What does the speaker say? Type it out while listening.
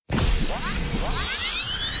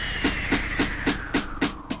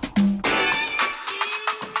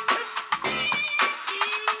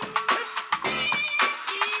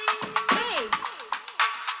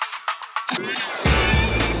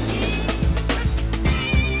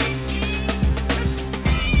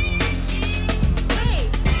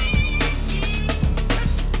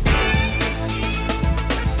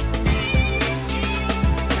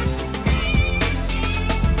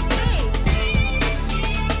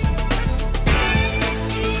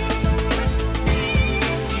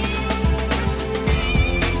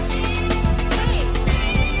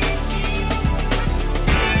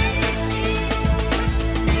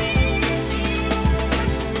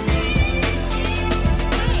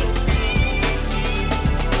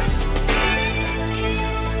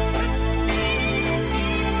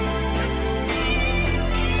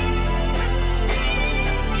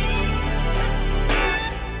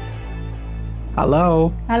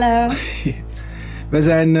Hallo. Hallo. We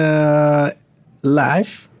zijn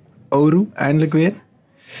live. Oru, eindelijk weer.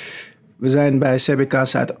 We zijn bij CBK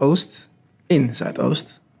Zuidoost. In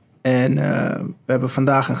Zuidoost. En we hebben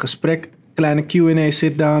vandaag een gesprek. Kleine Q&A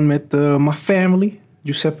sit-down met my family.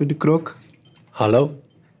 Giuseppe de Krok. Hallo.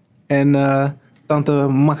 En tante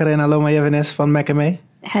Macarena Loma Jevenes van Macamé.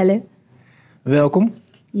 Hallo. Welkom.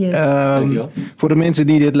 Yes. Voor de mensen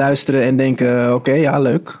die dit luisteren en denken, oké, ja,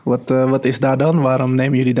 leuk. Wat is daar dan? Waarom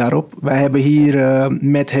nemen jullie daarop? Wij hebben hier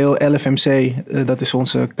met heel LFMC, dat is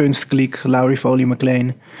onze kunstkliek, Laurie Foley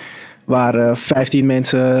McLean, waar 15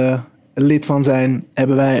 mensen lid van zijn,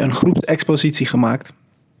 hebben wij een groepsexpositie gemaakt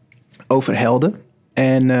over helden.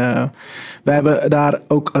 En wij hebben daar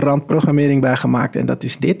ook randprogrammering bij gemaakt en dat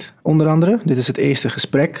is dit, onder andere. Dit is het eerste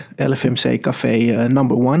gesprek, LFMC Café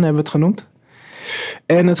Number 1 hebben we het genoemd.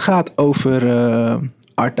 En het gaat over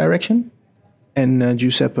art direction. En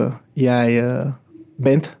Giuseppe, jij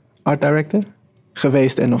bent art director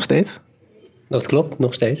geweest en nog steeds. Dat klopt,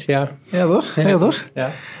 nog steeds, ja. Ja, toch? Ja, toch?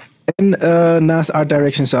 Ja. En naast art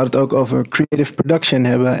direction zou het ook over creative production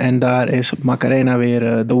hebben. En daar is Macarena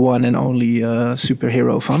weer the one and only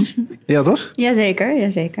superhero van. Ja, toch?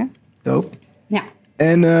 Jazeker. Dope. Ja.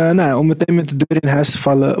 En om meteen met de deur in huis te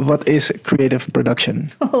vallen, wat is creative production?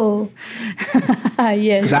 Oh,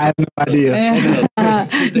 yes. I have no idea.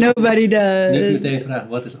 Nobody does. Niet meteen vragen,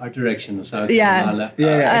 wat is art direction? Dan zou ik Ja,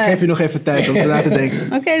 ik geef je nog even tijd om te laten denken.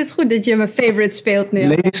 Oké, dat is goed dat je mijn favorite speelt nu.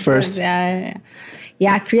 Ladies first.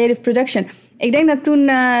 Ja, creative production. Ik denk dat toen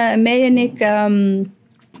May en ik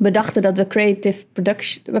bedachten dat we creative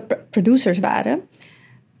producers waren.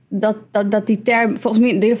 Dat die term, volgens mij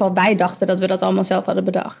in ieder geval wij dachten dat we dat allemaal zelf hadden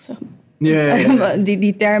bedacht. Zeg maar. Ja.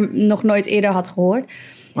 Die term nog nooit eerder had gehoord.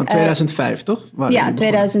 Want 2005, toch? Ja,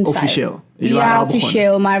 2005. Officieel. Ja,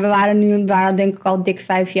 officieel. Maar we waren denk ik al dik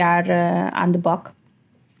 5 jaar aan de bak.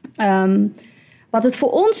 Wat het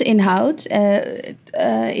voor ons inhoudt,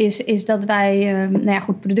 is dat wij...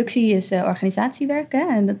 productie is organisatiewerk. Hè?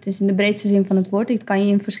 En dat is in de breedste zin van het woord. Dat kan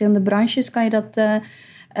je in verschillende branches kan je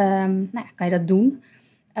dat doen.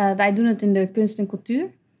 Wij doen het in de kunst en cultuur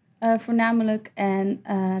voornamelijk. En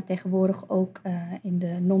tegenwoordig ook in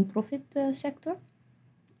de non-profit sector.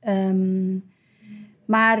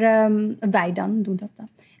 Wij dan doen dat dan.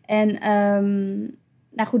 En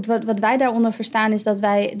wat wij daaronder verstaan is dat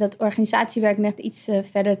wij dat organisatiewerk net iets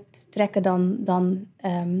verder trekken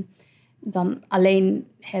dan alleen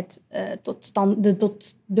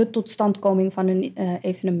de totstandkoming van een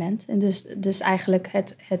evenement. En dus eigenlijk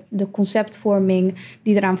de conceptvorming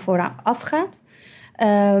die eraan vooraf gaat.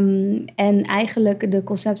 En eigenlijk de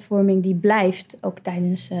conceptvorming die blijft ook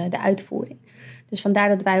tijdens de uitvoering. Dus vandaar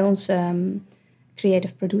dat wij ons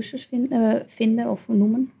creative producers vinden of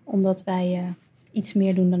noemen. Omdat wij iets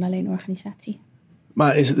meer doen dan alleen organisatie.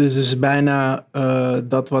 Maar is het dus bijna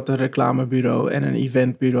dat wat een reclamebureau en een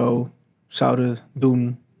eventbureau zouden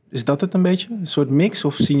doen? Is dat het een beetje? Een soort mix?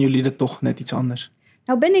 Of zien jullie dat toch net iets anders?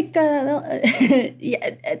 Nou ben ik wel...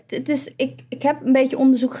 ik heb een beetje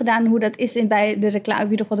onderzoek gedaan hoe dat is bij de reclame, in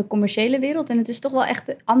ieder geval de commerciële wereld. En het is toch wel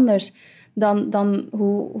echt anders dan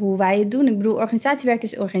hoe wij het doen. Ik bedoel, organisatiewerk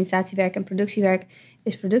is organisatiewerk en productiewerk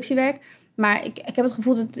is productiewerk. Maar ik heb het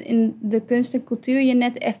gevoel dat in de kunst en cultuur je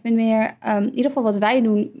net even meer... in ieder geval wat wij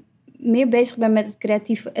doen, meer bezig bent met het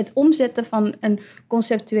creatieve... het omzetten van een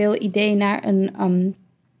conceptueel idee naar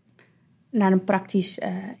een praktisch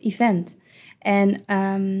event. En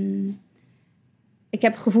ik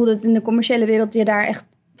heb het gevoel dat in de commerciële wereld je daar echt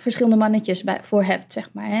verschillende mannetjes voor hebt, zeg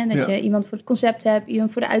maar. Hè? Dat je iemand voor het concept hebt,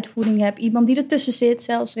 iemand voor de uitvoering hebt, iemand die ertussen zit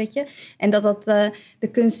zelfs, weet je. En dat de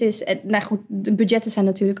kunst is... de budgetten zijn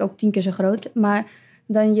natuurlijk ook 10 keer zo groot, maar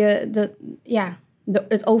dan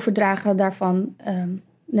het overdragen daarvan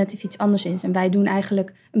net even iets anders is. En wij doen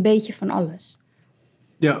eigenlijk een beetje van alles.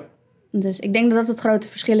 Ja. Dus ik denk dat dat het grote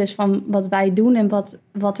verschil is van wat wij doen en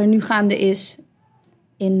wat er nu gaande is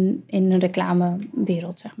in een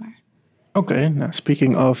reclamewereld, zeg maar. Oké, nou,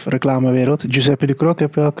 speaking of reclamewereld. Giuseppe de Krok,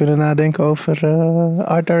 heb je al kunnen nadenken over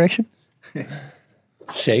art direction?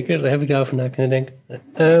 Zeker, daar heb ik daarover na kunnen denken.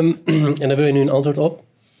 En daar wil je nu een antwoord op?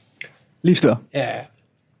 Liefst wel. Ja.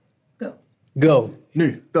 Go.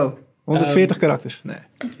 Nu, go. 140 karakters. Nee.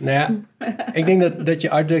 Nou ja, ik denk dat je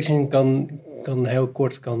art direction kan heel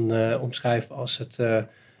kort omschrijven als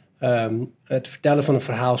het vertellen van een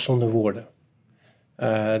verhaal zonder woorden.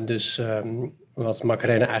 Dus wat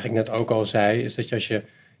Macarena eigenlijk net ook al zei, is dat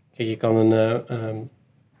je kan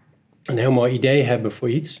een heel mooi idee hebben voor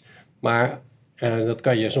iets, maar dat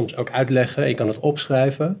kan je soms ook uitleggen. Je kan het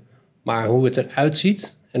opschrijven, maar hoe het eruit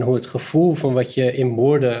ziet en hoe het gevoel van wat je in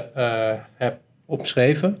woorden hebt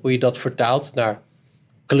opgeschreven, hoe je dat vertaalt naar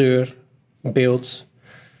kleur, beeld,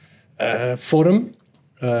 vorm,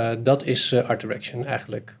 dat is art direction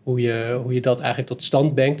eigenlijk. Hoe je dat eigenlijk tot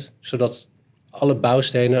stand brengt, zodat alle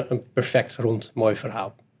bouwstenen een perfect rond mooi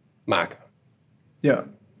verhaal maken. Ja.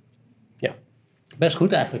 Ja, best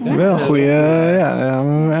goed eigenlijk. Hè? Wel goeie,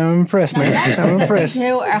 I'm impressed, man. I'm Het is impressed.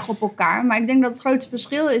 heel erg op elkaar. Maar ik denk dat het grootste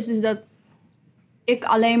verschil is dus dat ik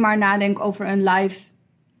alleen maar nadenk over een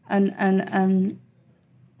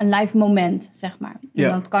live moment, zeg maar. Ja.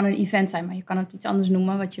 En dat kan een event zijn, maar je kan het iets anders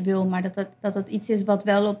noemen wat je wil. Maar dat het iets is wat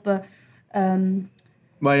wel op...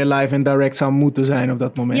 Waar je live en direct zou moeten zijn op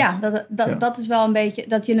dat moment. ja, dat is wel een beetje...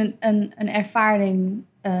 Dat je een ervaring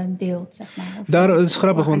deelt, zeg maar. Of Daar is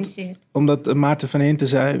grappig, want organiseert. omdat Maarten van Hinten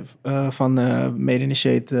zei van Made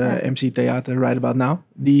Initiate MC Theater Right About Now.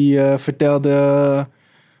 Die vertelde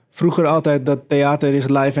vroeger altijd dat theater is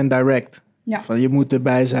live en direct. Ja. Van je moet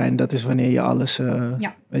erbij zijn, dat is wanneer je alles...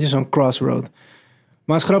 Weet je, zo'n crossroad.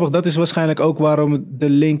 Maar het is grappig, dat is waarschijnlijk ook waarom de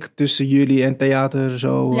link tussen jullie en theater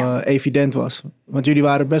zo evident was. Want jullie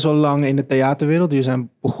waren best wel lang in de theaterwereld. Jullie zijn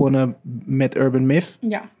begonnen met Urban Myth.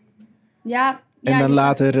 Ja. Ja. En dan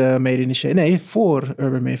later Made Initiate. Nee, voor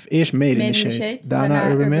Urban Myth. Eerst Made Initiate. Daarna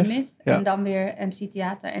Urban Myth. Ja. En dan weer MC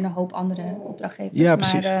Theater en een hoop andere opdrachtgevers. Ja,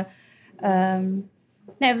 precies. Maar,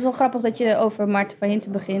 nee, het is wel grappig dat je over Maarten van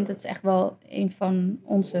Hinten begint. Het is echt wel een van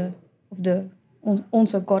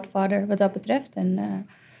onze godfather wat dat betreft. En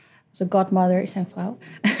onze godmother is zijn vrouw,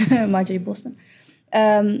 Marjorie Boston.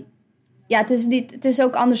 Ja, het is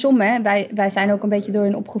ook andersom. Hè? Wij zijn ook een beetje door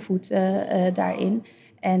hen opgevoed daarin.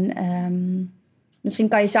 En misschien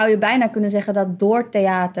zou je bijna kunnen zeggen dat door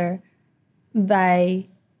theater wij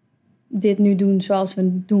dit nu doen zoals we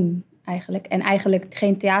het doen eigenlijk. En eigenlijk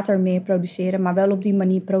geen theater meer produceren, maar wel op die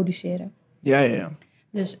manier produceren. Ja.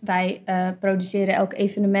 Dus wij produceren elk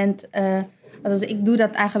evenement. Ik doe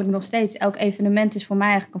dat eigenlijk nog steeds. Elk evenement is voor mij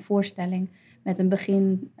eigenlijk een voorstelling. Met een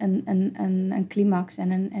begin, een climax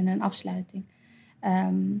en een afsluiting.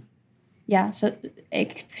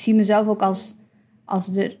 Ik zie mezelf ook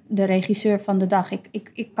als de regisseur van de dag.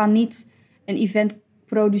 Ik kan niet een event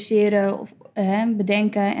produceren of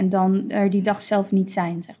bedenken en dan er die dag zelf niet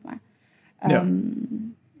zijn, zeg maar.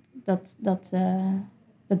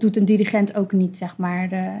 Dat doet een dirigent ook niet, zeg maar.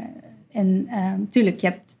 Tuurlijk, je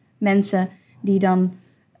hebt mensen die dan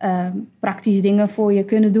praktisch dingen voor je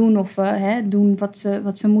kunnen doen of doen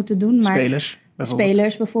wat ze moeten doen. Maar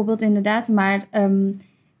Spelers bijvoorbeeld, inderdaad. Maar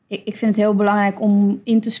ik vind het heel belangrijk om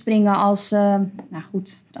in te springen als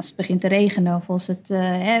als het begint te regenen of als het,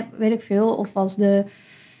 weet ik veel, of als de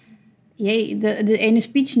ene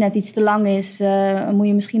speech net iets te lang is, moet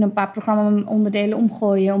je misschien een paar programma-onderdelen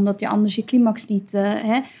omgooien, omdat je anders je climax niet...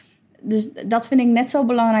 Dus dat vind ik net zo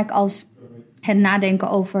belangrijk als het nadenken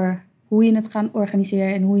over hoe je het gaat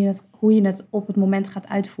organiseren en hoe je het op het moment gaat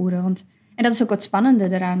uitvoeren. En dat is ook het spannende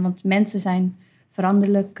eraan, want mensen zijn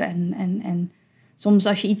veranderlijk en soms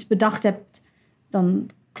als je iets bedacht hebt, dan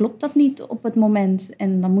klopt dat niet op het moment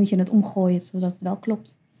en dan moet je het omgooien zodat het wel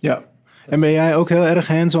klopt. Ja. En ben jij ook heel erg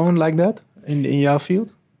hands-on like that in jouw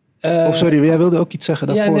field? Of sorry, jij wilde ook iets zeggen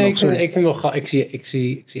daarvoor. Ja, nee, ik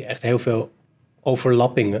zie echt heel veel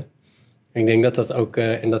overlappingen. Ik denk dat dat ook,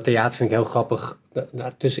 en dat theater vind ik heel grappig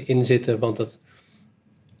daartussenin zitten, want het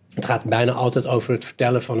gaat bijna altijd over het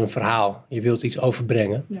vertellen van een verhaal. Je wilt iets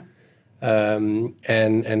overbrengen. Ja.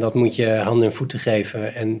 En dat moet je handen en voeten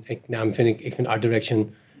geven. En ik vind art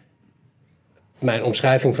direction, mijn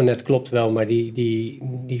omschrijving van net klopt wel, maar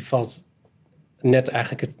die valt net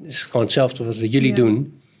eigenlijk, het is gewoon hetzelfde wat jullie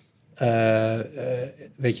doen.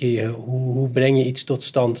 Weet je, hoe breng je iets tot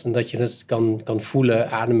stand en dat je het kan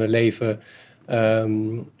voelen, ademen, leven.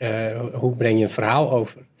 Hoe breng je een verhaal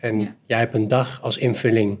over? En jij hebt een dag als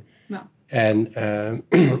invulling. Ja. En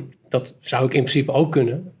dat zou ik in principe ook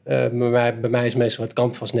kunnen. Maar bij mij is meestal het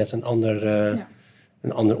canvas net een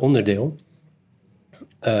ander onderdeel.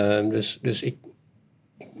 Dus ik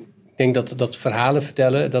denk dat verhalen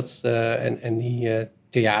vertellen en die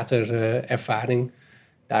theaterervaring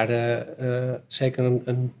daar zeker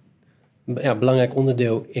een belangrijk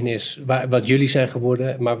onderdeel in is. Wat jullie zijn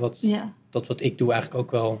geworden, maar wat ik doe eigenlijk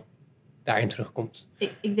ook wel daarin terugkomt.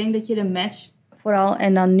 Ik denk dat je de match vooral,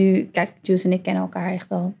 en dan nu, kijk, Jules en ik kennen elkaar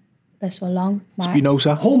echt al best wel lang. Maar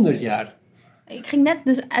Spinoza. 100 jaar. Ik ging net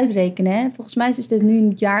dus uitrekenen, hè. Volgens mij is dit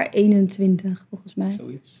nu jaar 21, volgens mij.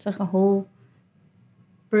 Zoiets. Het is een whole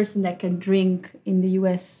person that can drink in the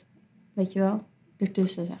US, weet je wel,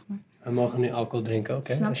 ertussen, zeg maar. We mogen nu alcohol drinken ook,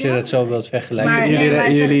 hè? Snap Als je? je dat zo wilt vergelijken.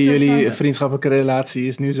 Maar- Jullie vriendschappelijke relatie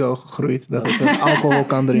is nu zo gegroeid dat het een alcohol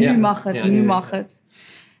kan drinken. Nu mag het, Ja, nu nu- mag het.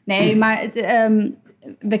 Nee, maar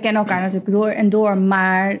we kennen elkaar natuurlijk door en door,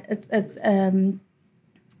 maar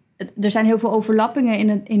er zijn heel veel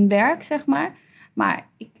overlappingen in werk, zeg maar. Maar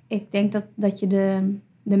ik denk dat je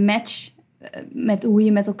de match met hoe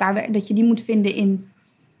je met elkaar werkt, dat je die moet vinden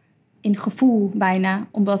in gevoel bijna.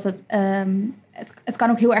 Omdat het kan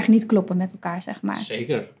ook heel erg niet kloppen met elkaar, zeg maar.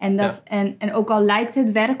 Zeker. En ook al lijkt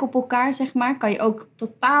het werk op elkaar, zeg maar, kan je ook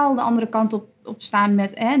totaal de andere kant op staan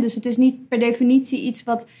met. Hè? Dus het is niet per definitie iets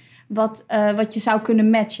wat je zou kunnen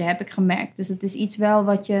matchen, heb ik gemerkt. Dus het is iets wel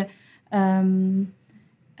wat je.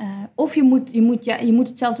 Of je moet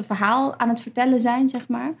hetzelfde verhaal aan het vertellen zijn, zeg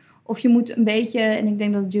maar. Of je moet een beetje, en ik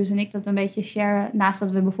denk dat Jules en ik dat een beetje sharen, naast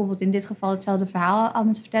dat we bijvoorbeeld in dit geval hetzelfde verhaal aan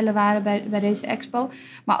het vertellen waren bij deze expo.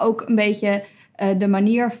 Maar ook een beetje de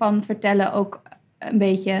manier van vertellen ook een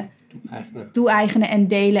beetje toe-eigenen en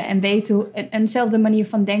delen en weten en eenzelfde manier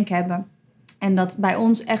van denken hebben. En dat bij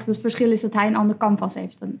ons echt het verschil is dat hij een ander canvas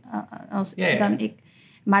heeft dan ik.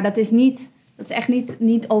 Maar dat is echt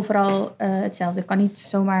niet overal hetzelfde. Ik kan niet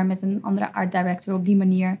zomaar met een andere art director op die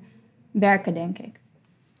manier werken, denk ik.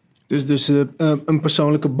 Dus een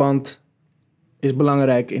persoonlijke band is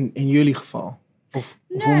belangrijk in jullie geval? Of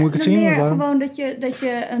hoe moet ik het zien? Meer Waarom? gewoon dat je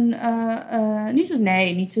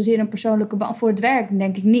niet zozeer een persoonlijke band voor het werk,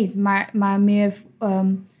 denk ik niet. Maar meer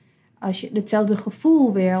als je hetzelfde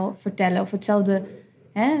gevoel wil vertellen of hetzelfde.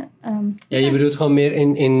 Je bedoelt gewoon meer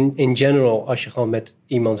in general als je gewoon met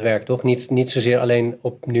iemand werkt, toch? Niet zozeer alleen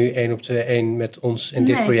op nu 1 op 2, 1 met ons in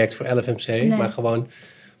dit project voor LFMC, maar gewoon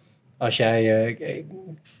als jij.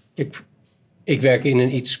 Ik werk in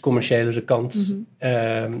een iets commerciëlere kant,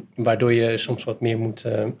 waardoor je soms wat meer moet.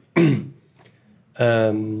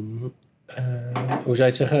 Hoe zou je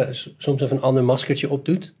het zeggen? Soms even een ander maskertje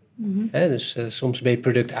opdoet. Dus soms ben je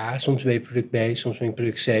product A, soms ben je product B, soms ben je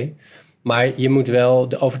product C. Maar je moet wel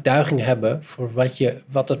de overtuiging hebben voor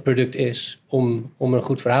wat dat product is om een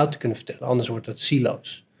goed verhaal te kunnen vertellen. Anders wordt het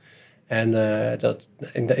silo's. En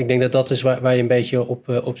ik denk dat is waar je een beetje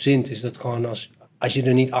op zint. Is dat gewoon als je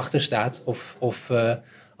er niet achter staat of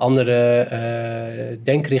andere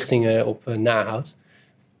denkrichtingen op nahoudt,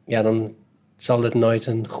 ja, dan zal het nooit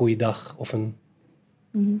een goede dag of een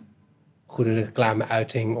goede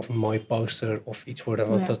reclameuiting of een mooie poster of iets worden.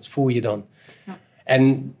 Want dat voel je dan. Ja.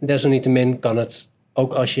 En desalniettemin kan het,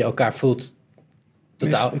 ook als je elkaar voelt,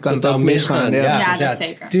 totaal misgaan. Ja, dat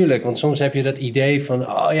zeker. Tuurlijk, want soms heb je dat idee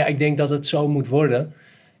van, ik denk dat het zo moet worden.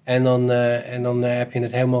 En dan heb je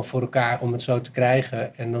het helemaal voor elkaar om het zo te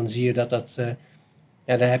krijgen. En dan zie je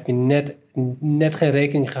daar heb je net geen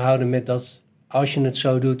rekening gehouden met dat als je het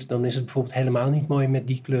zo doet, dan is het bijvoorbeeld helemaal niet mooi met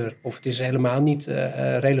die kleur. Of het is helemaal niet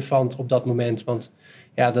relevant op dat moment. Want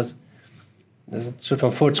ja, dat is een soort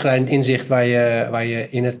van voortschrijdend inzicht waar je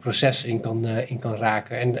in het proces in kan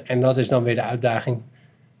raken. En dat is dan weer de uitdaging.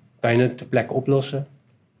 Kan je het ter plekke oplossen?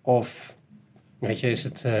 Of weet je, is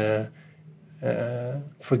het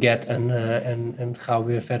forget en gauw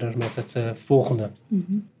weer verder met het volgende?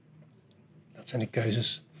 Dat zijn de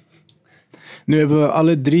keuzes. Nu hebben we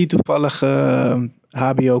alle 3 toevallig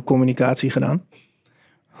HBO-communicatie gedaan.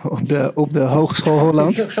 Op de Hogeschool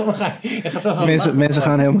Holland. Mensen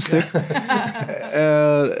gaan helemaal stuk.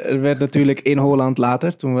 Er werd natuurlijk in Holland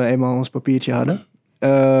later, toen we eenmaal ons papiertje hadden.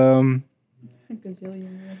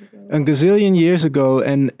 Een gazillion years ago.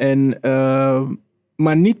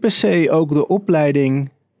 Maar niet per se ook de opleiding,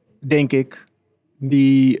 denk ik,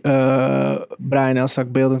 die Brian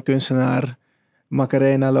Elstak, beeldend kunstenaar,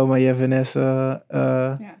 Macarena Loma-Jevenes,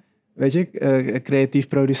 weet je, creatief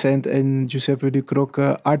producent en Giuseppe Ducroc,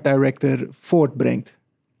 art director, voortbrengt.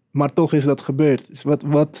 Maar toch is dat gebeurd. Dus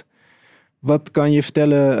wat kan je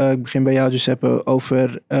vertellen, ik begin bij jou Giuseppe,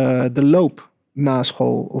 over de loop na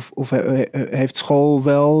school? Of heeft school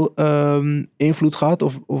wel invloed gehad?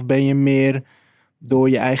 Of ben je meer door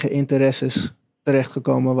je eigen interesses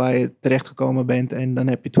terechtgekomen waar je terechtgekomen bent. En dan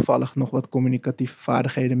heb je toevallig nog wat communicatieve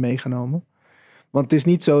vaardigheden meegenomen. Want het is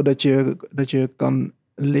niet zo dat je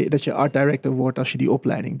art director wordt als je die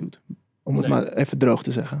opleiding doet. Om het maar even droog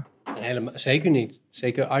te zeggen. Helemaal, zeker niet.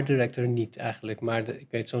 Zeker art director niet eigenlijk. Maar ik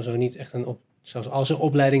weet sowieso niet echt zoals als er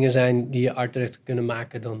opleidingen zijn die je art director kunnen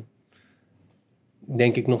maken, dan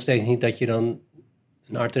denk ik nog steeds niet dat je dan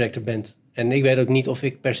een art director bent. En ik weet ook niet of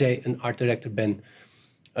ik per se een art director ben.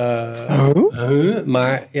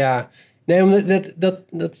 Maar ja, nee,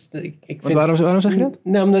 omdat ik vind... Waarom zeg je dat?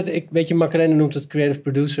 Nou, omdat weet je, Macarena noemt het creative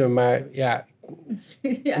producer, maar ja...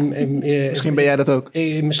 Misschien ben jij dat ook.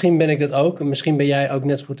 Misschien ben ik dat ook. Misschien ben jij ook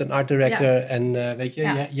net zo goed een art director. Ja. En weet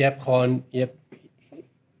je, je hebt gewoon...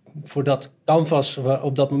 voor dat canvas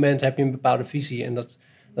op dat moment heb je een bepaalde visie en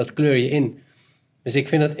dat kleur je in. Dus ik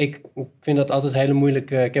vind dat altijd hele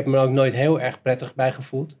moeilijk. Ik heb me er ook nooit heel erg prettig bij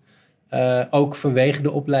gevoeld. Ook vanwege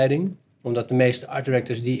de opleiding. Omdat de meeste art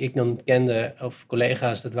directors die ik dan kende, of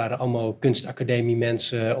collega's, dat waren allemaal kunstacademie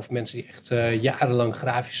mensen of mensen die echt jarenlang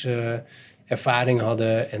grafische ervaring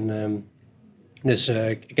hadden. En dus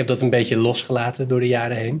ik heb dat een beetje losgelaten door de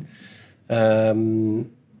jaren heen.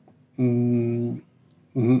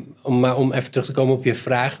 Maar om even terug te komen op je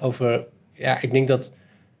vraag over... Ja, ik denk dat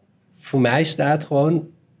voor mij staat gewoon...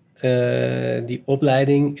 die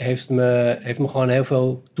opleiding heeft me gewoon heel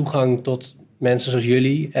veel toegang tot mensen zoals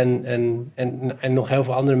jullie... en nog heel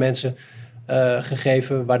veel andere mensen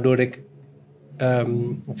gegeven... waardoor ik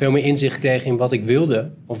veel meer inzicht kreeg in wat ik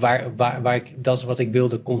wilde... of waar ik dat wat ik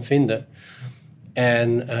wilde kon vinden.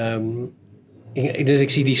 En... dus ik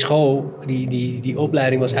zie die school, die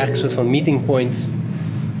opleiding was eigenlijk een soort van meeting point...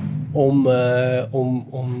 om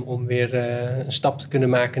weer een stap te kunnen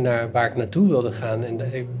maken naar waar ik naartoe wilde gaan. En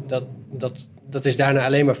dat is daarna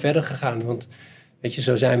alleen maar verder gegaan. Want weet je,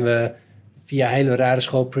 zo zijn we via hele rare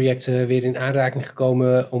schoolprojecten weer in aanraking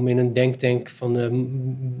gekomen... om in een denktank van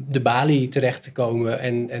de Bali terecht te komen.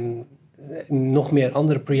 En nog meer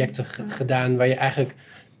andere projecten gedaan waar je eigenlijk...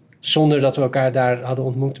 zonder dat we elkaar daar hadden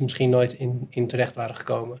ontmoet... misschien nooit in terecht waren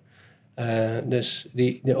gekomen. Dus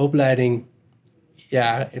de opleiding...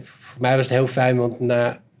 Ja, voor mij was het heel fijn, want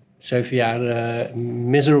na 7 jaar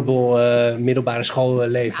miserable middelbare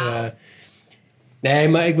schoolleven... nee,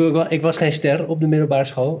 maar ik was geen ster op de middelbare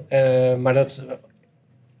school. Maar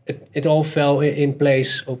it all fell in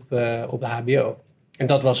place op de HBO. En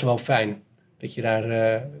dat was wel fijn. Dat je daar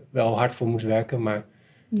wel hard voor moest werken, maar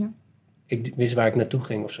ik wist waar ik naartoe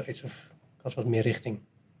ging of zoiets. Of ik had wat meer richting.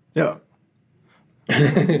 Ja.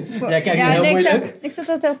 Ja, kijk, heel moeilijk. Ik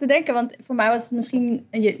zat wel te denken, want voor mij was het misschien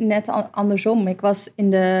net andersom. Ik was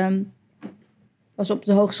op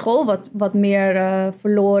de hogeschool wat meer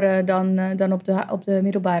verloren dan op de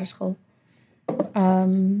middelbare school.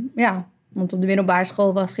 Want op de middelbare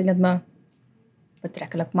school ging het me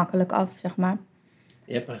betrekkelijk makkelijk af, zeg maar.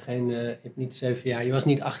 Je hebt niet 7 jaar, je was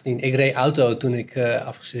niet 18. Ik reed auto toen ik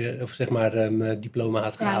afgestudeerd, of zeg maar mijn diploma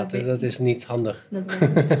had gehaald. Dat is niet handig.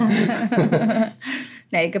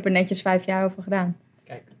 Nee, ik heb er netjes 5 jaar over gedaan.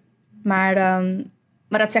 Kijk. Maar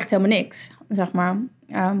dat zegt helemaal niks, zeg maar.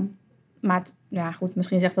 Maar goed,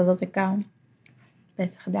 misschien zegt dat ik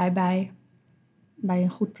beter gedij bij een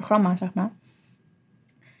goed programma, zeg maar.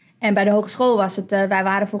 En bij de hogeschool was het... wij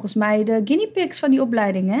waren volgens mij de guinea pigs van die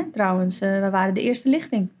opleiding, hè? Trouwens, wij waren de eerste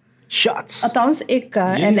lichting. Shots! Althans, ik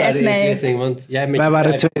en de eerste lichting, want jij met wij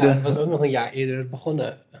waren de tweede. was ook nog een jaar eerder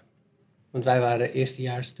begonnen. Want wij waren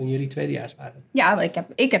eerstejaars toen jullie tweedejaars waren. Ja,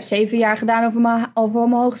 ik heb 7 jaar gedaan over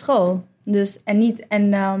mijn hogeschool. Dus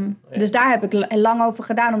daar heb ik lang over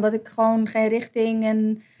gedaan, omdat ik gewoon geen richting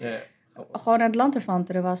en gewoon aan het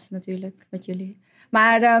lanterfanteren was natuurlijk met jullie.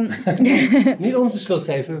 Maar niet onze schuld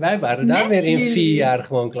geven, wij waren daar weer in 4 jaar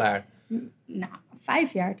gewoon klaar. Nou,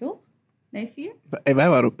 5 jaar toch? Nee, 4? Wij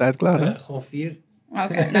waren op tijd klaar, hè? Gewoon 4.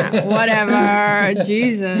 Oké, nou, whatever.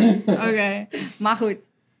 Jesus. Oké, maar goed.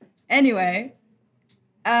 Anyway.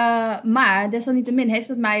 Maar desalniettemin heeft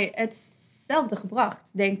het mij hetzelfde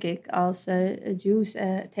gebracht, denk ik, als Juice.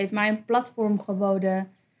 Het heeft mij een platform geboden.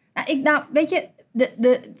 Weet je,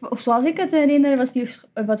 zoals ik het herinner,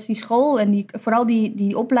 was die school en vooral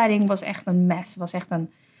die opleiding was echt een mess.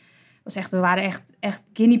 We waren echt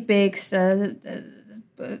guinea pigs.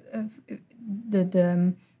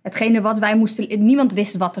 Hetgene wat wij moesten... Niemand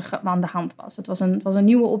wist wat er aan de hand was. Het was een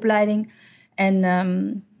nieuwe opleiding. En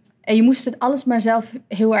je moest het alles maar zelf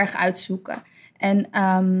heel erg uitzoeken. En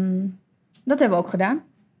dat hebben we ook gedaan.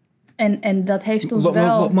 En dat heeft ons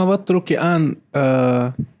wel... Maar wat trok je aan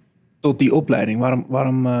tot die opleiding?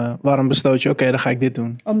 Waarom besloot je, oké, dan ga ik dit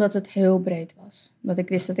doen? Omdat het heel breed was. Omdat ik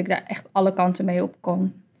wist dat ik daar echt alle kanten mee op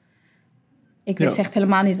kon. Ik wist echt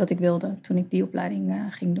helemaal niet wat ik wilde toen ik die opleiding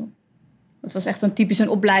ging doen. Het was echt zo'n typische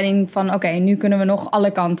opleiding van... oké, nu kunnen we nog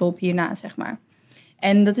alle kanten op hierna, zeg maar.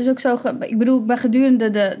 En dat is ook zo... Ik bedoel, bij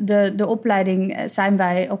gedurende de opleiding zijn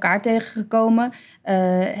wij elkaar tegengekomen.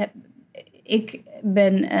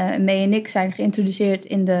 Mee en ik zijn geïntroduceerd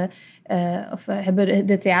in hebben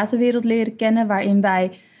de theaterwereld leren kennen... waarin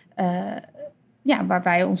wij... waar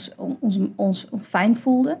wij ons fijn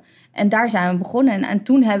voelden. En daar zijn we begonnen. En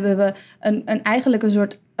toen hebben we eigenlijk een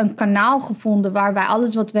soort een kanaal gevonden... waar wij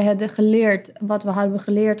alles wat we hadden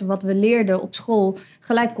geleerd... wat we leerden op school...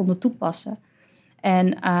 gelijk konden toepassen.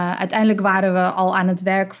 En uiteindelijk waren we al aan het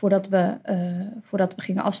werk... voordat we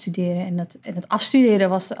gingen afstuderen. En het afstuderen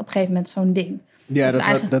was op een gegeven moment zo'n ding. Ja,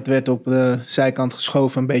 dat werd op de zijkant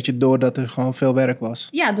geschoven... een beetje doordat er gewoon veel werk was.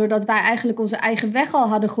 Ja, doordat wij eigenlijk onze eigen weg al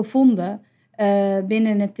hadden gevonden...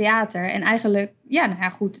 binnen het theater. En eigenlijk,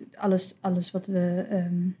 alles wat we...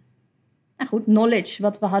 knowledge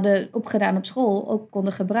wat we hadden opgedaan op school... ook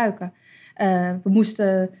konden gebruiken. We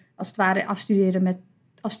moesten als het ware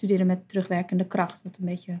afstuderen met terugwerkende kracht... wat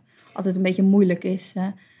altijd een beetje moeilijk is.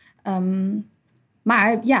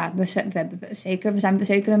 Maar ja, we zijn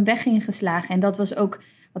zeker een weg ingeslagen. En dat was ook,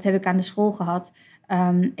 wat heb ik aan de school gehad.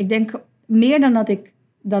 Ik denk meer dan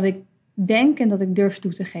dat ik denk en dat ik durf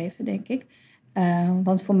toe te geven, denk ik.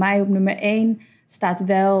 Want voor mij op nummer 1 staat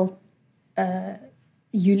wel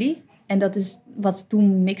jullie. En dat is wat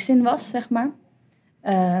toen Mixin was, zeg maar.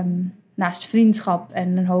 Naast vriendschap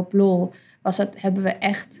en een hoop lol hebben we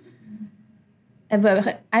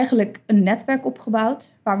eigenlijk een netwerk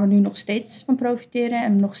opgebouwd... waar we nu nog steeds van profiteren...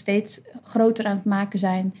 en nog steeds groter aan het maken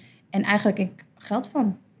zijn. En eigenlijk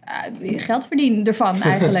geld verdienen ervan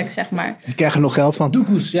eigenlijk, zeg maar. Je krijgt er nog geld van.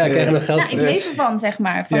 Doekoes, ja, ik krijg er nog geld van. Ik leef ervan, zeg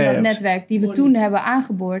maar, van dat netwerk... die we toen hebben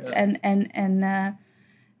aangeboord. Ja.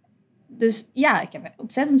 Dus ja, ik heb er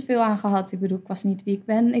ontzettend veel aan gehad. Ik bedoel, ik was niet wie ik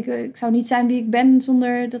ben. Ik zou niet zijn wie ik ben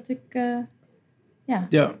zonder dat ik...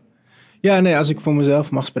 Ja, nee, als ik voor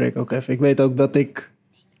mezelf mag spreken ook even. Ik weet ook dat ik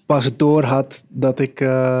pas door had dat ik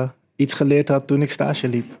iets geleerd had toen ik stage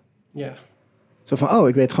liep. Ja. Zo van,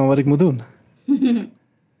 ik weet gewoon wat ik moet doen.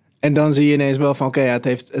 En dan zie je ineens wel van,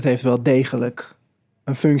 het heeft wel degelijk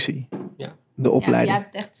een functie. Ja. De opleiding. Ja, jij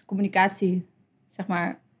hebt echt communicatie, zeg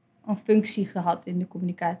maar, een functie gehad in de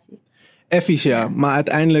communicatie. Effies, ja. Maar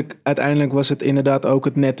uiteindelijk was het inderdaad ook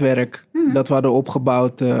het netwerk dat we hadden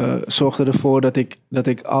opgebouwd. Zorgde ervoor dat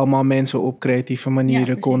ik allemaal mensen op creatieve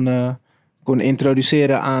manieren kon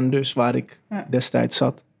introduceren aan dus waar ik destijds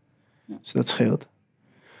zat. Ja. Dus dat scheelt.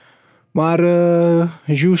 Maar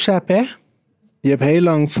Giuseppe, hè? Je hebt heel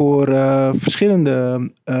lang voor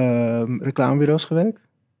verschillende reclamebureaus gewerkt.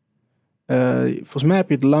 Volgens mij heb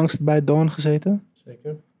je het langst bij Dawn gezeten.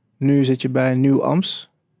 Zeker. Nu zit je bij Nieuw Amst.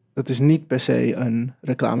 Dat is niet per se een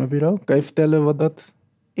reclamebureau. Kan je vertellen wat dat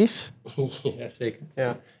is? Ja, zeker. Ja.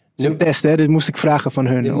 Het is een test, hè? Dit moest ik vragen van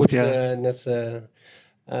hun.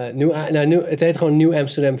 Het heet gewoon Nieuw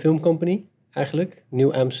Amsterdam Film Company, eigenlijk.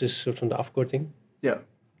 Nieuw Amst is een soort van de afkorting. Ja.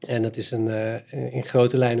 En dat is in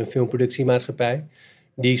grote lijnen een filmproductiemaatschappij...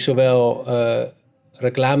 die zowel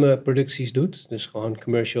reclameproducties doet... dus gewoon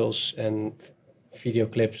commercials en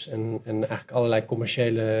videoclips... en eigenlijk allerlei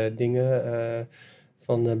commerciële dingen...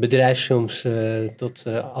 van bedrijfsfilms tot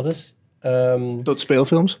alles. Tot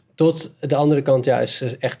speelfilms? Tot de andere kant,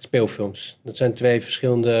 is echt speelfilms. Dat zijn 2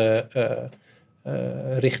 verschillende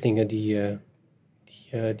richtingen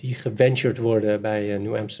die geventured worden bij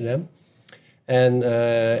Nieuw Amsterdam. En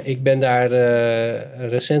ik ben daar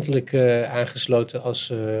recentelijk aangesloten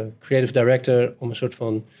als creative director... om een soort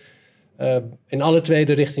van in alle 2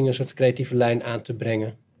 de richtingen een soort creatieve lijn aan te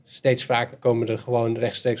brengen. Steeds vaker komen er gewoon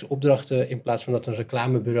rechtstreeks opdrachten... in plaats van dat een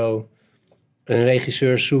reclamebureau een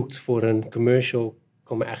regisseur zoekt voor een commercial...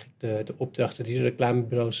 komen eigenlijk de opdrachten die de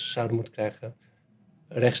reclamebureaus zouden moeten krijgen...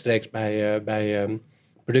 rechtstreeks bij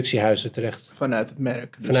productiehuizen terecht. Vanuit het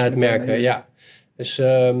merk. Vanuit het merk, ja.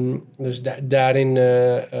 Dus daarin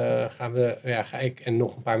ga ik en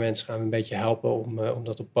nog een paar mensen een beetje helpen... om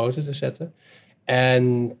dat op poten te zetten...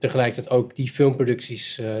 En tegelijkertijd ook die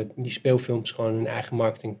filmproducties, die speelfilms... gewoon een eigen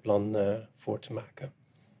marketingplan voor te maken.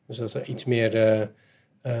 Dus dat er iets meer...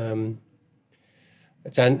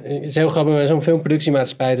 Het is heel grappig, bij zo'n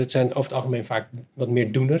filmproductiemaatschappij... dat zijn over het algemeen vaak wat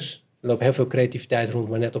meer doeners. Er loopt heel veel creativiteit rond,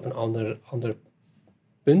 maar net op een ander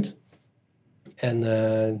punt.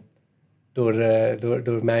 En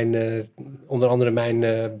door mijn, onder andere mijn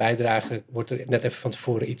bijdrage... wordt er net even van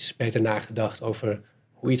tevoren iets beter nagedacht over...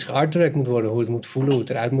 hoe iets geartworkt moet worden, hoe het moet voelen, hoe het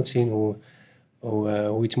eruit moet zien,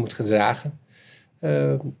 hoe iets moet gedragen.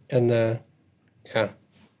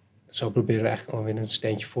 Zo proberen we eigenlijk gewoon weer een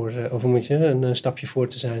steentje voor, een stapje voor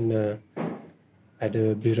te zijn bij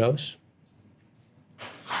de bureaus.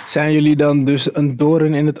 Zijn jullie dan dus een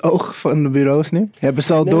doorn in het oog van de bureaus nu? Hebben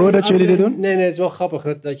ze al door dat jullie dit doen? Nee, het is wel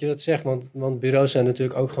grappig dat je dat zegt. Want bureaus zijn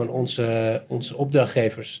natuurlijk ook gewoon onze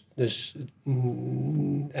opdrachtgevers. Dus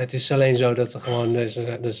het is alleen zo dat er gewoon... Er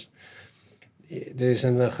is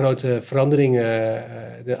een grote verandering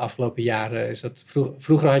de afgelopen jaren. Is dat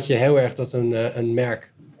vroeger had je heel erg dat een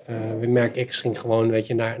merk... merk X ging gewoon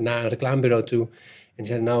naar een reclamebureau toe. En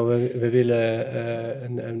die zeiden, nou, we willen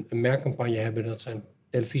een merkcampagne hebben. Dat zijn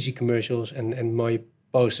televisiecommercials en mooie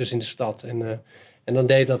posters in de stad. En dan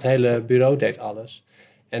deed dat hele bureau alles.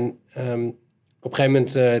 En op een gegeven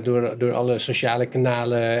moment door alle sociale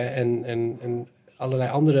kanalen en allerlei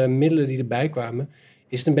andere middelen die erbij kwamen,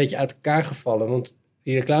 is het een beetje uit elkaar gevallen. Want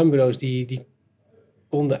die reclamebureaus die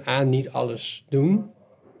konden niet alles doen.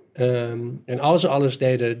 En als ze alles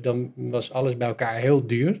deden, dan was alles bij elkaar heel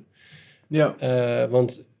duur. Ja.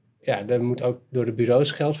 Want ja, er moet ook door de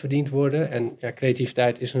bureaus geld verdiend worden. En ja,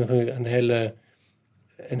 creativiteit is een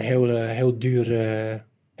heel duur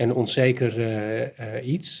en onzeker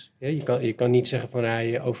iets. Ja, je kan niet zeggen van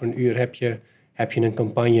over een uur heb je een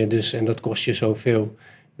campagne dus en dat kost je zoveel.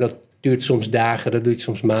 Dat duurt soms dagen, dat duurt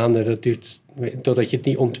soms maanden. Dat duurt totdat je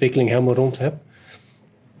die ontwikkeling helemaal rond hebt.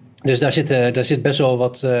 Dus daar zit best wel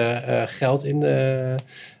wat geld in.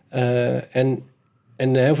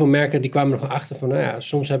 En heel veel merken die kwamen er gewoon achter van,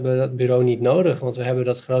 soms hebben we dat bureau niet nodig, want we hebben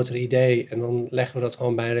dat grotere idee en dan leggen we dat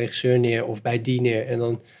gewoon bij een regisseur neer of bij die neer en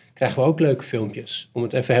dan krijgen we ook leuke filmpjes, om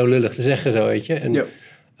het even heel lullig te zeggen zo, weet je. En, ja.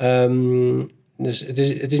 Dus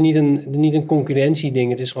het is niet een concurrentieding,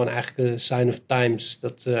 het is gewoon eigenlijk een sign of times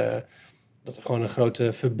dat er gewoon een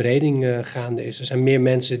grote verbreding gaande is. Er zijn meer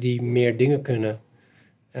mensen die meer dingen kunnen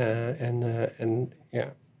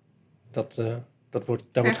daar wordt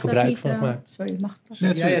gebruik van gemaakt. Sorry, mag ik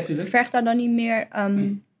dat? Ja, natuurlijk. Vergt daar dan niet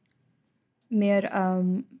meer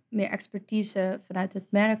expertise vanuit het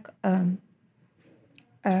merk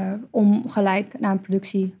om gelijk naar een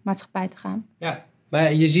productiemaatschappij te gaan? Ja,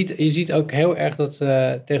 maar je ziet ook heel erg dat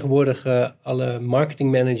tegenwoordig alle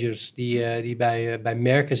marketingmanagers die bij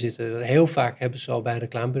merken zitten, heel vaak hebben ze al bij een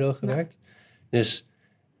reclamebureau gewerkt. Ja. Dus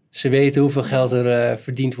ze weten hoeveel geld er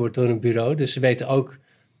verdiend wordt door een bureau. Dus ze weten ook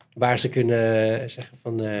waar ze kunnen zeggen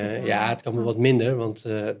van, het kan me wat minder, want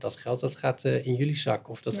dat geld dat gaat in jullie zak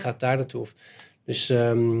of dat gaat daar naartoe. Dus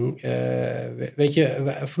weet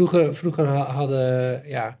je, vroeger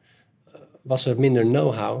was er minder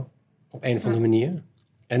know-how op een of andere manier.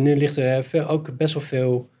 En nu ligt er ook best wel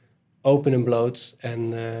veel open en bloot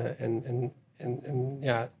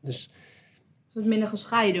dus... Is het minder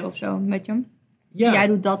gescheiden of zo, weet je? Ja. Jij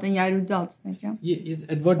doet dat en jij doet dat, weet je?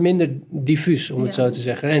 Het wordt minder diffuus, om het zo te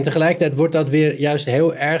zeggen. En tegelijkertijd wordt dat weer juist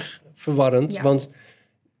heel erg verwarrend. Ja. Want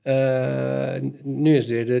nu is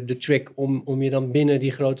weer de trick om je dan binnen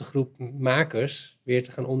die grote groep makers weer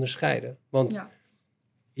te gaan onderscheiden. Want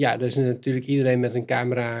er is natuurlijk iedereen met een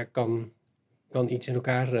camera kan iets in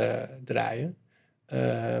elkaar draaien.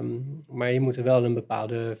 Maar je moet er wel een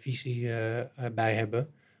bepaalde visie bij hebben.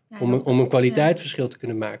 Om een kwaliteitsverschil te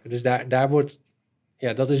kunnen maken. Dus daar wordt...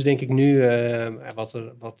 Ja, dat is denk ik nu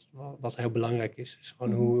wat heel belangrijk is. Is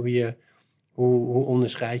gewoon hoe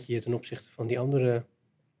onderscheid je je ten opzichte van die andere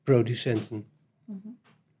producenten. Mm-hmm.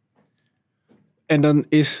 En dan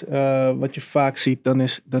is, wat je vaak ziet,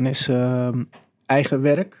 dan is eigen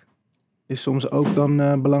werk is soms ook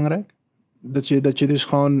dan belangrijk. Dat je dus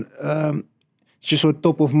gewoon dat je soort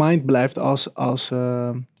top of mind blijft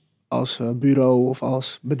als bureau of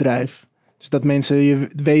als bedrijf. Dus dat mensen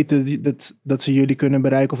weten dat ze jullie kunnen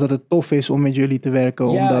bereiken of dat het tof is om met jullie te werken.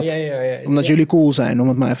 Omdat jullie cool zijn, om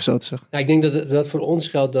het maar even zo te zeggen. Nou, ik denk dat voor ons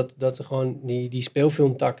geldt dat er gewoon die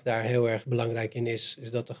speelfilmtak daar heel erg belangrijk in is.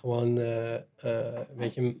 Is dat er gewoon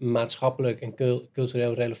maatschappelijk en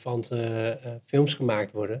cultureel relevante films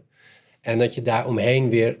gemaakt worden. En dat je daar omheen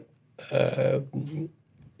weer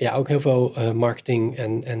ook heel veel marketing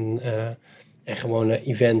en gewoon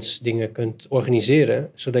events, dingen kunt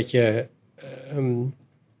organiseren. Zodat je...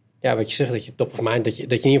 wat je zegt, dat je top of mind, dat je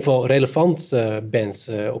in ieder geval relevant bent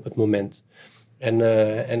op het moment.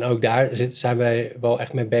 En ook daar zijn wij wel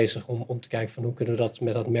echt mee bezig om te kijken van hoe kunnen we dat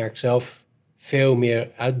met dat merk zelf veel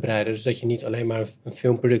meer uitbreiden. Dus dat je niet alleen maar een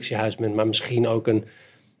filmproductiehuis bent, maar misschien ook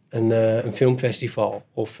een filmfestival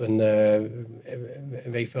of een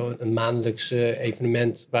maandelijks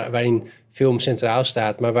evenement waarin film centraal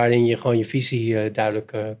staat, maar waarin je gewoon je visie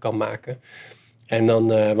duidelijk kan maken. En dan,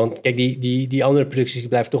 want kijk, die andere producties die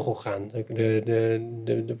blijven toch al gaan. Er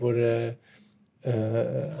worden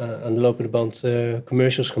aan de lopende band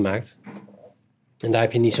commercials gemaakt. En daar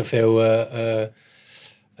heb je niet zoveel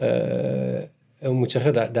hoe moet ik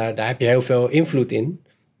zeggen, daar heb je heel veel invloed in,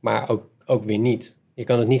 maar ook weer niet. Je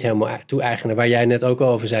kan het niet helemaal toe-eigenen. Waar jij net ook al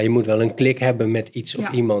over zei, je moet wel een klik hebben met iets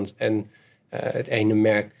of iemand. En het ene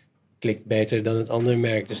merk klikt beter dan het andere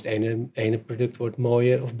merk. Dus het ene product wordt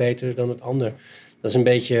mooier of beter dan het ander. Dat is een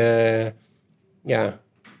beetje,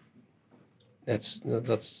 that's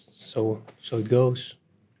so it goes.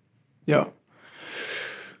 Ja.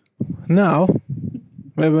 Nou,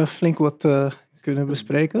 we hebben flink wat kunnen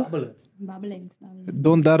bespreken. Babbelend.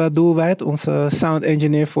 Don Dara Doelwijd, onze sound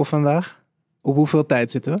engineer voor vandaag. Op hoeveel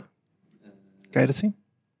tijd zitten we? Kan je dat zien?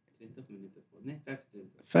 20 minuten. Nee,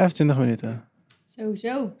 25. 25 minuten.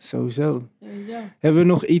 Sowieso. Hebben we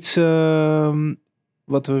nog iets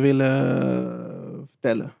wat we willen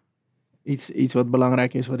vertellen? Iets wat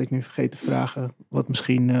belangrijk is, wat ik nu vergeet te vragen. Wat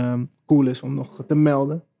misschien cool is om nog te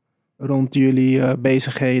melden. Rond jullie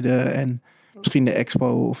bezigheden en misschien de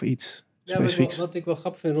expo of iets specifieks. Wat ik wel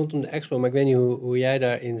grappig vind rondom de expo, maar ik weet niet hoe jij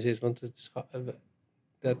daarin zit. Want het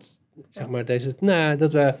is, zeg maar deze,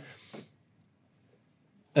 dat we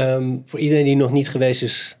voor iedereen die nog niet geweest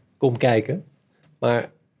is, kom kijken.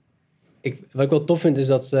 Maar wat ik wel tof vind is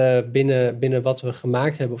dat binnen wat we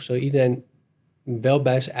gemaakt hebben of zo, iedereen wel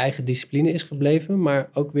bij zijn eigen discipline is gebleven, maar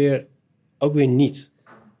ook weer niet.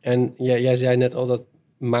 En jij zei net al dat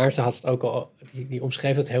Maarten had het ook al, die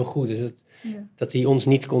omschreef het heel goed. Dus dat hij ons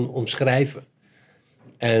niet kon omschrijven.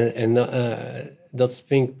 En dat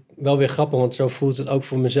vind ik wel weer grappig, want zo voelt het ook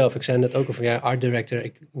voor mezelf. Ik zei net ook al van, art director,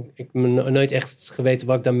 ik heb nooit echt geweten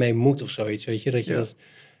wat ik daarmee moet of zoiets, weet je? Dat je dat...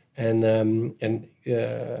 En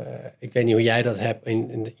ik weet niet hoe jij dat hebt.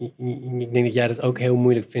 Ik denk dat jij dat ook heel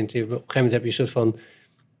moeilijk vindt. Op een gegeven moment heb je een soort van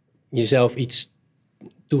jezelf iets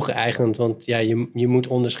toegeëigend. Want je moet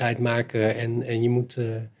onderscheid maken en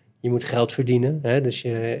je moet geld verdienen. Hè? Dus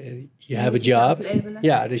je have a job.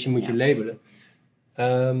 Ja, dus je moet je labelen.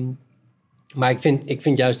 Maar ik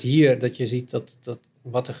vind juist hier dat je ziet dat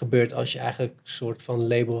wat er gebeurt als je eigenlijk een soort van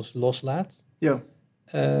labels loslaat. Ja.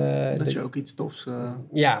 Dat je ook iets tofs...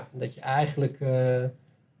 Ja, dat je eigenlijk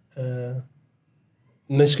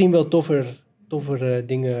misschien wel toffer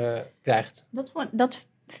dingen krijgt. Dat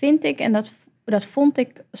vind ik en dat vond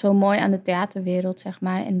ik zo mooi aan de theaterwereld, zeg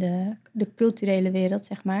maar. En de culturele wereld,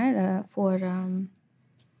 zeg maar.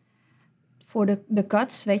 Voor de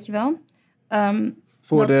cuts, weet je wel.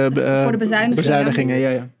 Voor de bezuinigingen.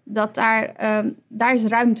 Ja. Dat daar is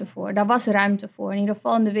ruimte voor. Daar was ruimte voor. In ieder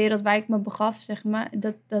geval in de wereld waar ik me begaf, zeg maar.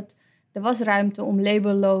 Er was ruimte om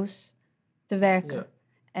labelloos te werken. Ja.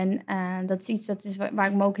 En dat is iets waar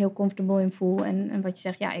ik me ook heel comfortable in voel. En wat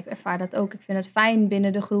je zegt, ik ervaar dat ook. Ik vind het fijn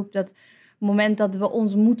binnen de groep dat op het moment dat we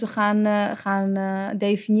ons moeten gaan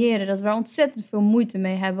definiëren, dat we er ontzettend veel moeite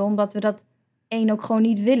mee hebben. Omdat we dat ook gewoon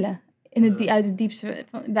niet willen. Uit het diepste.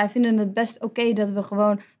 Wij vinden het best oké dat we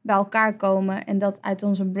gewoon bij elkaar komen. En dat uit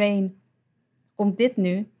onze brain komt dit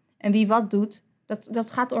nu. En wie wat doet,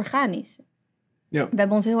 dat gaat organisch. Ja. We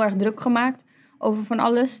hebben ons heel erg druk gemaakt over van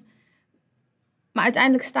alles. Maar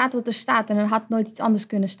uiteindelijk staat wat er staat. En er had nooit iets anders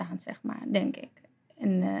kunnen staan, zeg maar, denk ik.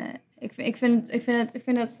 En ik vind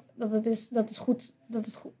dat is goed.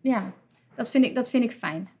 Ja, dat vind ik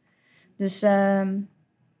fijn. Dus...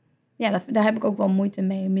 daar heb ik ook wel moeite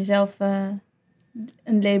mee. Om jezelf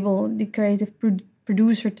een label, die creative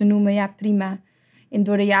producer te noemen, ja, prima. En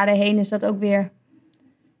door de jaren heen is dat ook weer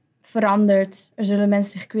veranderd. Er zullen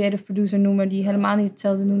mensen zich creative producer noemen die helemaal niet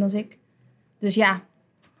hetzelfde doen als ik. Dus ja,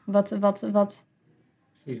 wat zegt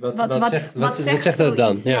dat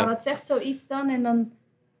dan? Ja, wat zegt zoiets dan? En dan,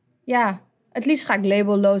 ja, het liefst ga ik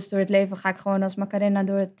labelloos door het leven. Ga ik gewoon als Macarena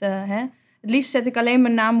door het, Het liefst zet ik alleen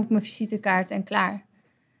mijn naam op mijn visitekaart en klaar.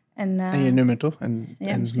 En je nummer toch? En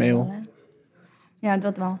mail. Wel, ja,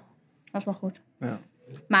 dat wel. Dat is wel goed. Ja.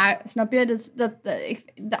 Maar snap je,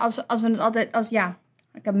 als we het altijd...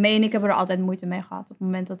 ik heb er altijd moeite mee gehad. Op het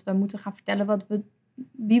moment dat we moeten gaan vertellen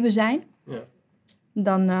wie we zijn. Ja.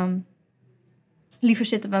 Dan liever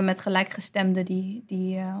zitten we met gelijkgestemden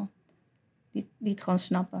die het gewoon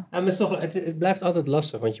snappen. Ja, maar het blijft altijd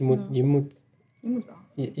lastig, want je moet wel.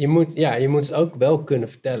 Je moet het ook wel kunnen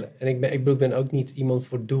vertellen. En ik ben ook niet iemand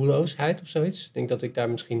voor doelloosheid of zoiets. Ik denk dat ik daar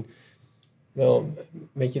misschien wel,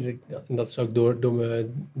 weet je, en dat is ook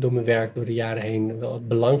door mijn werk, door de jaren heen, wel het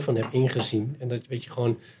belang van heb ingezien. En dat, weet je,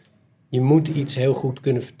 gewoon, je moet iets heel goed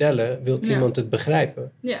kunnen vertellen, wil iemand het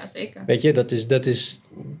begrijpen. Ja, zeker. Weet je, dat is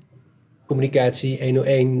communicatie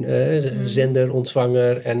 101, zender,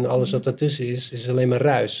 ontvanger en alles wat daartussen is alleen maar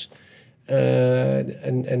ruis.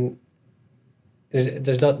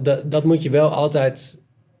 Dus dat moet je wel altijd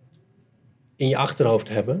in je achterhoofd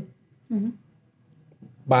hebben. Mm-hmm.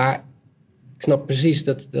 Maar ik snap precies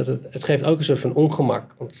dat het geeft ook een soort van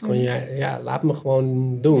ongemak. Want het is gewoon, laat me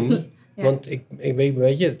gewoon doen. Ja. Want ik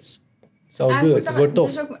weet je, het is al ik good, moet het zeggen, wordt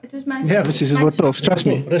tof. Het is mijn Ja, precies. Het wordt tof. Trust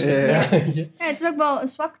me. Rustig. Ja, het is ook wel een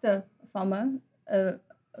zwakte van me,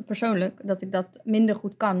 persoonlijk, dat ik dat minder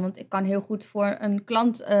goed kan. Want ik kan heel goed voor een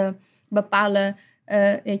klant bepalen,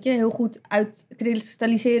 heel goed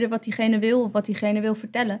uitkristalliseren wat diegene wil of wat diegene wil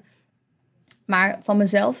vertellen. Maar van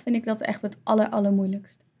mezelf vind ik dat echt het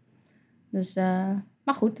allermoeilijkst. Dus,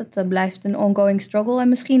 maar goed, dat blijft een ongoing struggle. En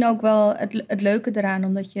misschien ook wel het leuke eraan,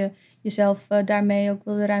 omdat je jezelf daarmee ook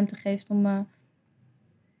wel de ruimte geeft om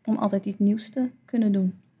altijd iets nieuws te kunnen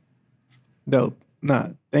doen. Dope.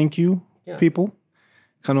 Nou, thank you, Ja. people.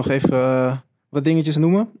 Ik ga nog even wat dingetjes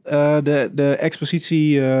noemen. De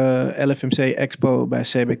expositie LFMC Expo bij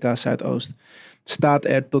CBK Zuidoost staat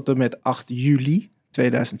er tot en met 8 juli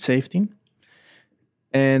 2017.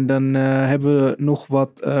 En dan hebben we nog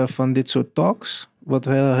wat van dit soort talks, wat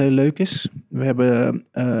heel leuk is. We hebben,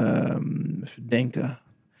 even denken,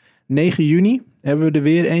 9 juni hebben we er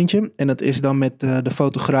weer eentje. En dat is dan met de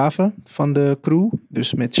fotografen van de crew.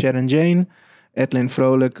 Dus met Sharon Jane, Edlin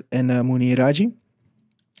Vrolijk en Mounir Raji.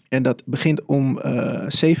 En dat begint om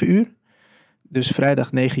 7 uur. Dus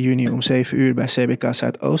vrijdag 9 juni om 7 uur bij CBK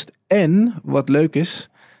Zuidoost. En wat leuk is,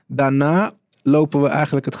 daarna lopen we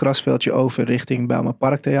eigenlijk het grasveldje over richting Bijlmer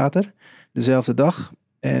Parktheater. Dezelfde dag.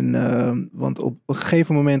 En, want op een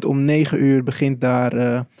gegeven moment om 9 uur begint daar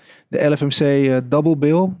de LFMC Double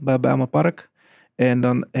Bill bij Bijlmer Park. En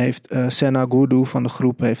dan heeft Senna Gurdu van de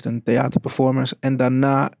groep heeft een theaterperformance. En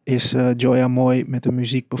daarna is Joya Mooi met een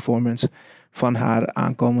muziekperformance van haar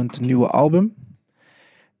aankomend nieuwe album.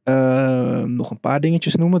 Nog een paar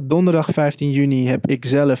dingetjes noemen. Donderdag 15 juni heb ik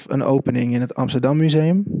zelf een opening in het Amsterdam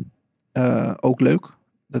Museum. Ook leuk.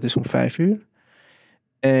 Dat is om 5 uur.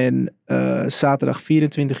 En zaterdag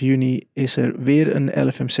 24 juni is er weer een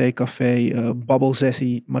LFMC café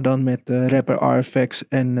babbelsessie. Maar dan met rapper RFX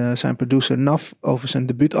en zijn producer Naf over zijn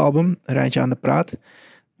debuutalbum Rijntje aan de Praat.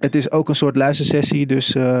 Het is ook een soort luistersessie. Dus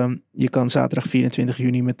je kan zaterdag 24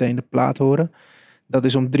 juni meteen de plaat horen. Dat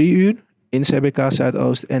is om 3 uur in CBK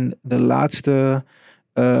Zuidoost. En de laatste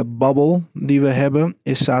babbel die we hebben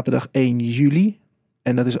is zaterdag 1 juli.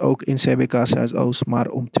 En dat is ook in CBK Zuidoost, maar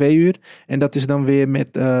om 2 uur. En dat is dan weer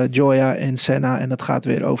met Joya en Senna. En dat gaat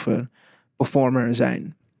weer over performer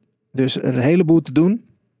zijn. Dus er een heleboel te doen.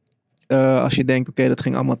 Als je denkt, oké, dat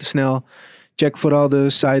ging allemaal te snel. Check vooral de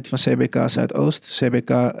site van CBK Zuidoost.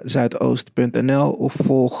 cbkzuidoost.nl. Of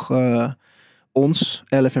volg ons,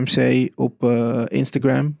 LFMC, op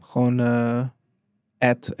Instagram. Gewoon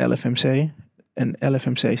 @LFMC. En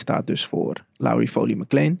LFMC staat dus voor Laurie Foley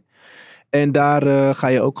McLean. En daar ga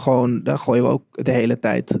je ook gewoon, daar gooien we ook de hele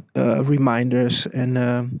tijd reminders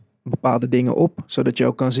en bepaalde dingen op. Zodat je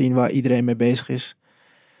ook kan zien waar iedereen mee bezig is.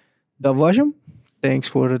 Dat was hem. Thanks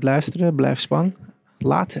voor het luisteren. Blijf spang.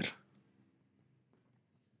 Later.